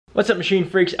What's up, Machine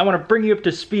Freaks? I want to bring you up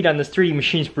to speed on this 3D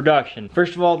Machines production.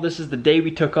 First of all, this is the day we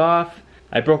took off.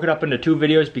 I broke it up into 2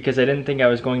 videos because I didn't think I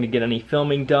was going to get any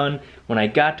filming done. When I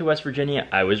got to West Virginia,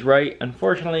 I was right.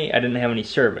 Unfortunately, I didn't have any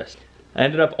service. I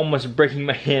ended up almost breaking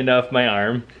my hand off my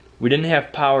arm. We didn't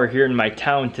have power here in my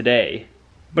town today.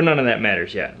 But none of that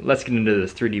matters yet. Let's get into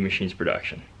this 3D Machines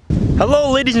production. Hello,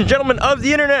 ladies and gentlemen of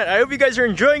the internet. I hope you guys are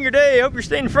enjoying your day. I hope you're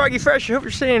staying froggy fresh. I hope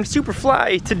you're staying super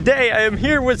fly. Today, I am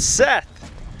here with Seth.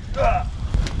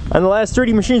 On the last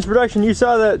 3D Machines production, you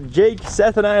saw that Jake,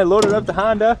 Seth, and I loaded up the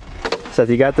Honda. Seth,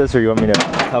 you got this, or you want me to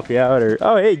help you out? Or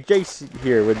oh, hey, Jake's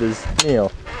here with his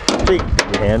meal. Jake,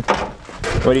 your hand.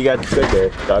 What do you got good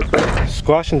there, dog?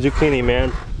 Squash and zucchini,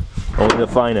 man. Only the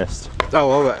finest. I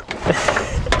love it.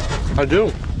 I do.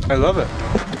 I love it.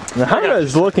 The Honda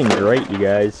is looking great, you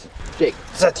guys. Jake,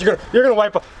 Seth, you're gonna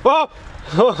wipe up.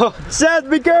 Oh! Seth,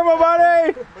 be careful,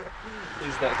 buddy!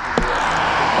 He's that.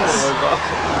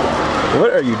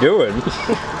 What are you doing?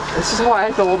 This is how I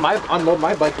have to unload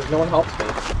my bike if no one helps me.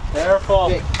 Careful.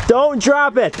 Jake. Don't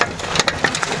drop it!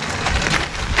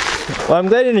 Well, I'm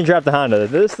glad you didn't drop the Honda.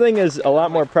 This thing is a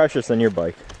lot more precious than your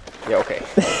bike. Yeah, okay.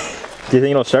 Do you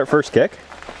think it'll start first kick?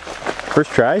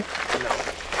 First try? No.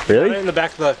 Really? You want it in the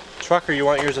back of the truck, or you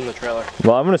want yours in the trailer?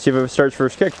 Well, I'm gonna see if it starts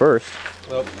first kick first.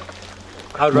 Well,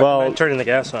 I would recommend turning the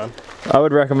gas on. I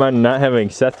would recommend not having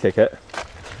Seth kick it.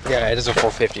 Yeah, it is a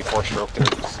 450 4-stroke.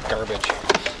 It's garbage.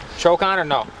 Choke on or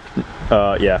no?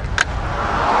 Yeah.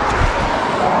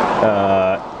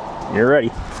 You're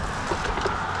ready.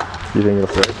 You think it'll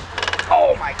start?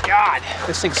 Oh my god,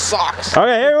 this thing sucks.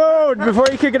 Okay, hey, whoa, before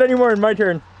you kick it anymore, my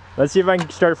turn. Let's see if I can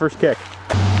start first kick.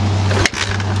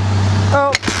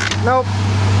 Oh, nope.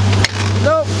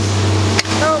 Nope.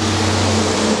 Nope.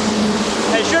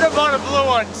 I should have bought a blue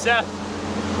one, Seth.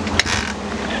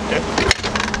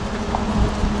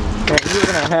 Yeah, you're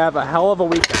gonna have a hell of a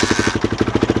weekend.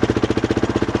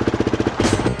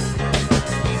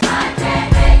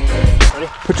 Ready?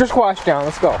 Put your squash down,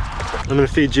 let's go. I'm gonna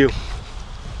feed you.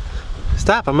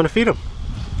 Stop, I'm gonna feed him.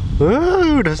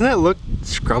 Ooh, doesn't that look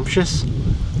scrumptious?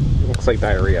 Looks like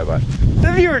diarrhea, but.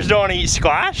 The viewers don't eat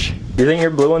squash. Do you think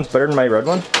your blue one's better than my red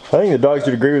one? I think the dogs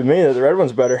would agree with me that the red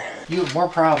one's better. You have more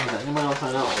problems than anyone else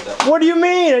I know with that. What do you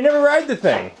mean? I never ride the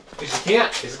thing. Because you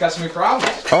can't. It's got so many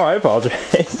problems. Oh, I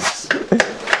apologize.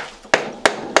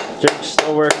 Jake's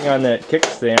still working on that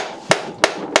kickstand.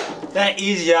 That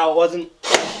easy out wasn't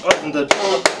the...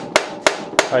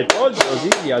 I told you those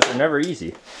easy outs are never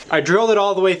easy. I drilled it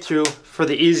all the way through for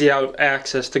the easy out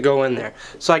access to go in there.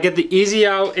 So I get the easy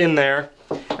out in there,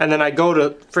 and then I go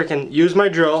to freaking use my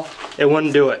drill. It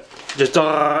wouldn't do it. Just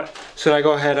so I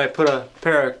go ahead, I put a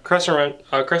pair of crescent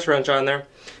wrench on there,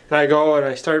 and I go and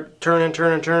I start turning,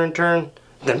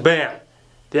 then bam,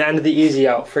 the end of the easy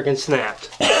out freaking snapped.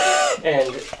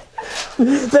 And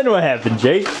then what happened,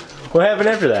 Jake? What happened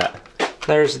after that?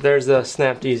 there's the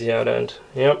snapped easy out end.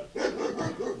 Yep.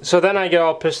 So then I get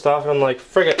all pissed off and I'm like,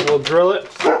 frick it, we'll drill it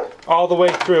all the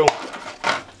way through,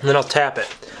 and then I'll tap it.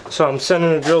 So I'm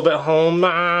sending a drill bit home,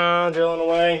 drilling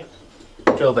away.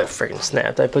 Drill bit freaking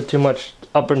snapped. I put too much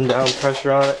up and down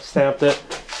pressure on it, snapped it.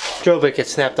 Drill bit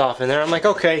gets snapped off in there. I'm like,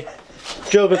 okay,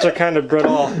 drill bits are kind of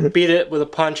brittle. I'll beat it with a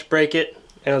punch, break it,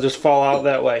 and it'll just fall out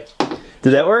that way.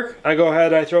 Did that work? I go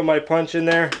ahead, I throw my punch in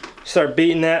there, start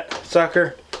beating that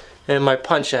sucker, and my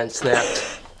punch end snapped.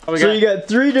 So you got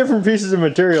 3 different pieces of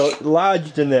material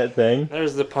lodged in that thing.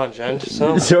 There's the punch end.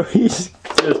 So he's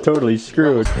just totally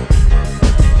screwed.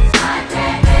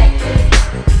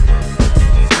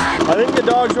 I think the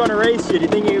dogs want to race you. Do you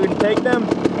think you can take them?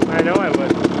 I know I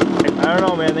would. I don't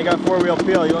know, man. They got 4-wheel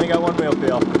peel. You only got 1-wheel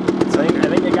peel. So I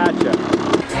think they got you.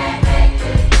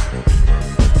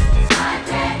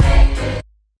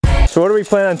 So what do we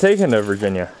plan on taking to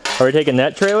Virginia? Are we taking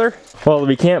that trailer? Well,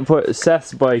 we can't put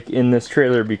Seth's bike in this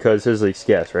trailer because his leaks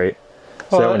gas, right?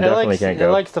 So that one definitely can't go.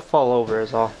 It likes to fall over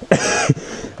is all.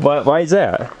 Why is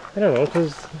that? I don't know,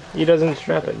 because he doesn't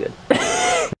strap it good.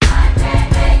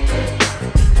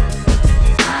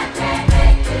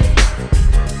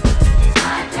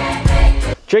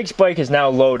 Jake's bike is now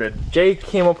loaded. Jake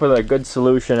came up with a good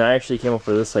solution. I actually came up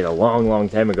with this like a long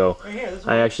time ago. Right here,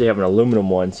 I actually have an aluminum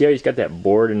one. See how he's got that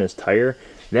board in his tire?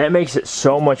 That makes it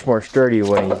so much more sturdy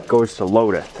when he goes to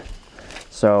load it.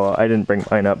 So I didn't bring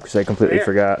mine up because I completely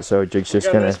forgot. So Jake's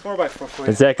just gonna... Nice 4x4 for you.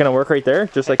 Is that gonna work right there?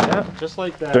 Just like that? Just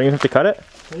like that. Don't you have to cut it?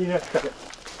 You have to cut it.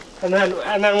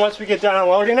 And then once we get done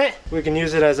loading it, we can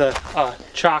use it as a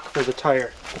chock for the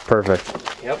tire.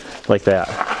 Perfect. Yep. Like that.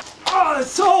 Oh,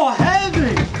 it's so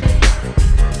heavy!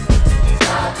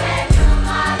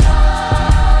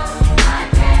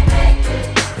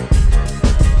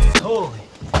 Holy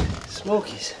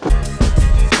Smokies.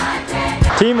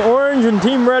 Team orange and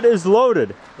team red is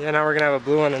loaded. Yeah, now we're gonna have a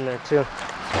blue one in there too.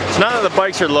 So now that the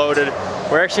bikes are loaded,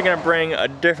 we're actually gonna bring a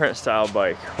different style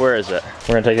bike. Where is it?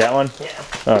 We're gonna take that one?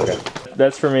 Yeah. Okay.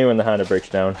 That's for me when the Honda breaks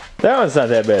down. That one's not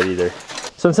that bad either.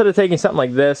 So instead of taking something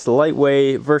like this,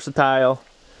 lightweight, versatile,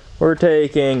 we're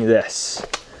taking this.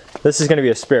 This is gonna be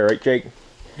a spare, right, Jake?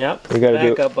 Yep. We gotta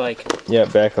backup bike. Yeah,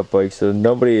 backup bike. So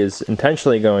nobody is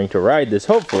intentionally going to ride this,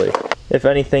 hopefully. If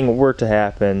anything were to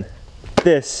happen,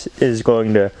 this is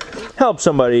going to help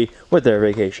somebody with their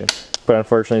vacation. But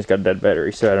unfortunately it's got a dead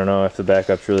battery, so I don't know if the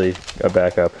backup's really a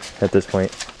backup at this point.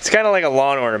 It's kind of like a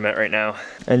lawn ornament right now.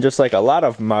 And just like a lot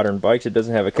of modern bikes, it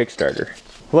doesn't have a Kickstarter.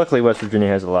 Luckily West Virginia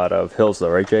has a lot of hills though,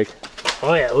 right Jake?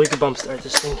 Oh yeah, we could bump start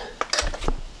this thing.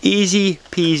 Easy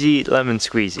peasy lemon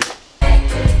squeezy.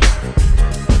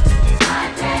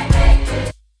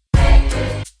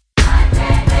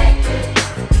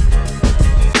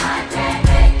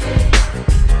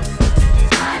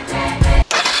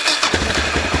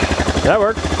 That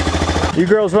worked. You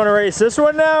girls want to race this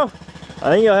one now? I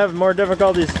think you'll have more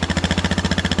difficulties.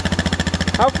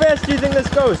 How fast do you think this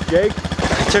goes, Jake?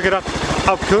 I took it up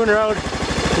Coon Road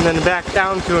and then back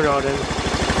down Coon Road,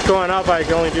 and going up I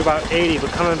could only do about 80,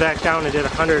 but coming back down I did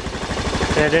 100,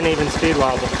 and I didn't even speed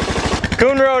wobble.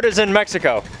 Coon Road is in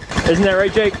Mexico. Isn't that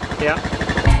right, Jake? Yeah.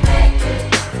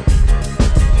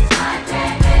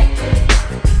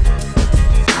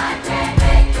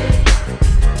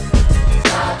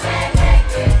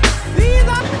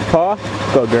 Paw,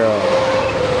 good girl.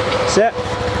 Set.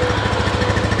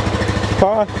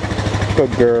 Paw,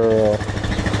 good girl.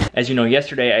 As you know,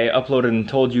 yesterday I uploaded and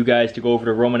told you guys to go over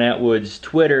to Roman Atwood's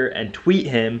Twitter and tweet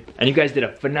him, and you guys did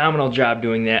a phenomenal job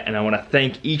doing that, and I want to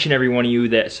thank each and every one of you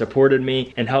that supported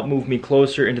me and helped move me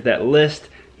closer into that list.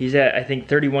 He's at, I think,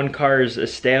 31 cars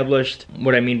established.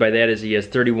 What I mean by that is he has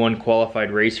 31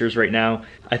 qualified racers right now.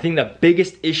 I think the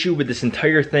biggest issue with this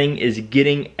entire thing is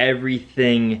getting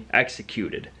everything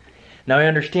executed. Now I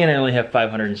understand I only have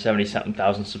 570-something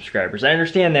thousand subscribers. I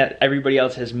understand that everybody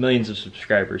else has millions of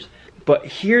subscribers. But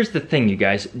here's the thing, you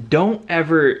guys. Don't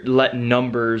ever let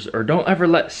numbers or don't ever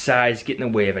let size get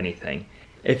in the way of anything.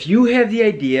 If you have the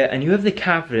idea and you have the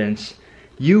confidence,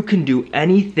 you can do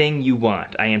anything you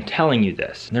want. I am telling you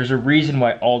this. There's a reason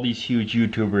why all these huge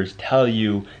YouTubers tell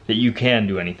you that you can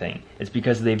do anything. It's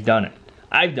because they've done it.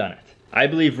 I've done it. I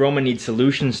believe Roman needs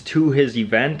solutions to his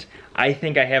event. I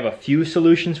think I have a few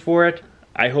solutions for it.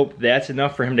 I hope that's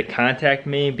enough for him to contact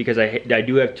me, because I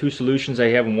do have 2 solutions. I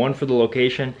have one for the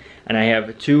location and I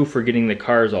have 2 for getting the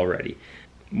cars all ready.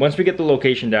 Once we get the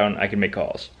location down, I can make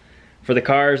calls. For the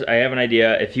cars, I have an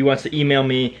idea. If he wants to email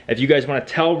me, if you guys want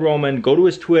to tell Roman, go to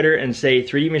his Twitter and say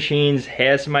 3D Machines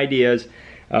has some ideas.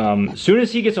 As soon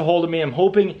as he gets a hold of me, I'm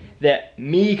hoping that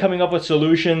me coming up with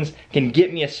solutions can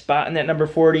get me a spot in that number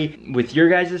 40. With your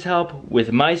guys' help,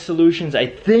 with my solutions, I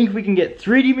think we can get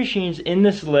 3D Machines in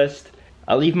this list.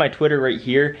 I'll leave my Twitter right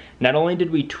here. Not only did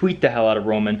we tweet the hell out of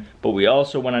Roman, but we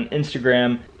also went on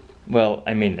Instagram. Well,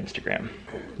 I made an Instagram.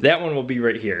 That one will be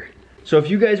right here. So if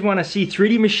you guys want to see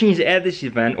 3D Machines at this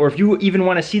event, or if you even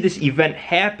want to see this event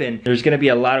happen, there's going to be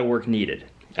a lot of work needed.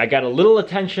 I got a little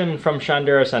attention from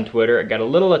Shonduras on Twitter. I got a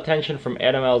little attention from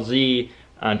Adam LZ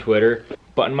on Twitter.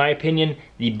 But in my opinion,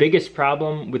 the biggest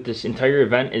problem with this entire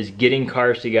event is getting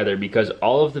cars together, because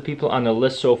all of the people on the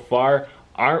list so far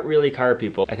aren't really car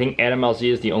people. I think Adam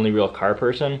LZ is the only real car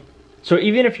person. So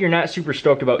even if you're not super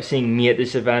stoked about seeing me at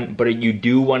this event, but you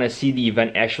do want to see the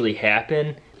event actually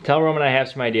happen, tell Roman I have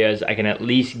some ideas. I can at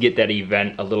least get that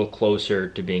event a little closer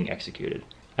to being executed.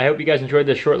 I hope you guys enjoyed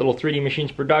this short little 3D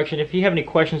Machines production. If you have any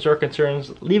questions or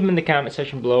concerns, leave them in the comment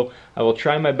section below. I will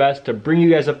try my best to bring you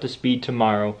guys up to speed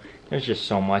tomorrow. There's just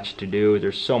so much to do.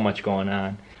 There's so much going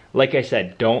on. Like I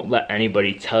said, don't let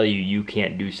anybody tell you you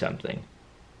can't do something.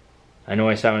 I know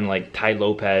I sound like Ty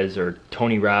Lopez or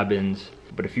Tony Robbins,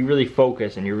 but if you really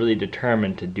focus and you're really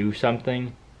determined to do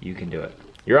something, you can do it.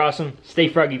 You're awesome. Stay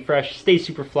froggy fresh. Stay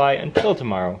super fly. Until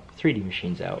tomorrow, 3D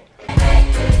Machines out.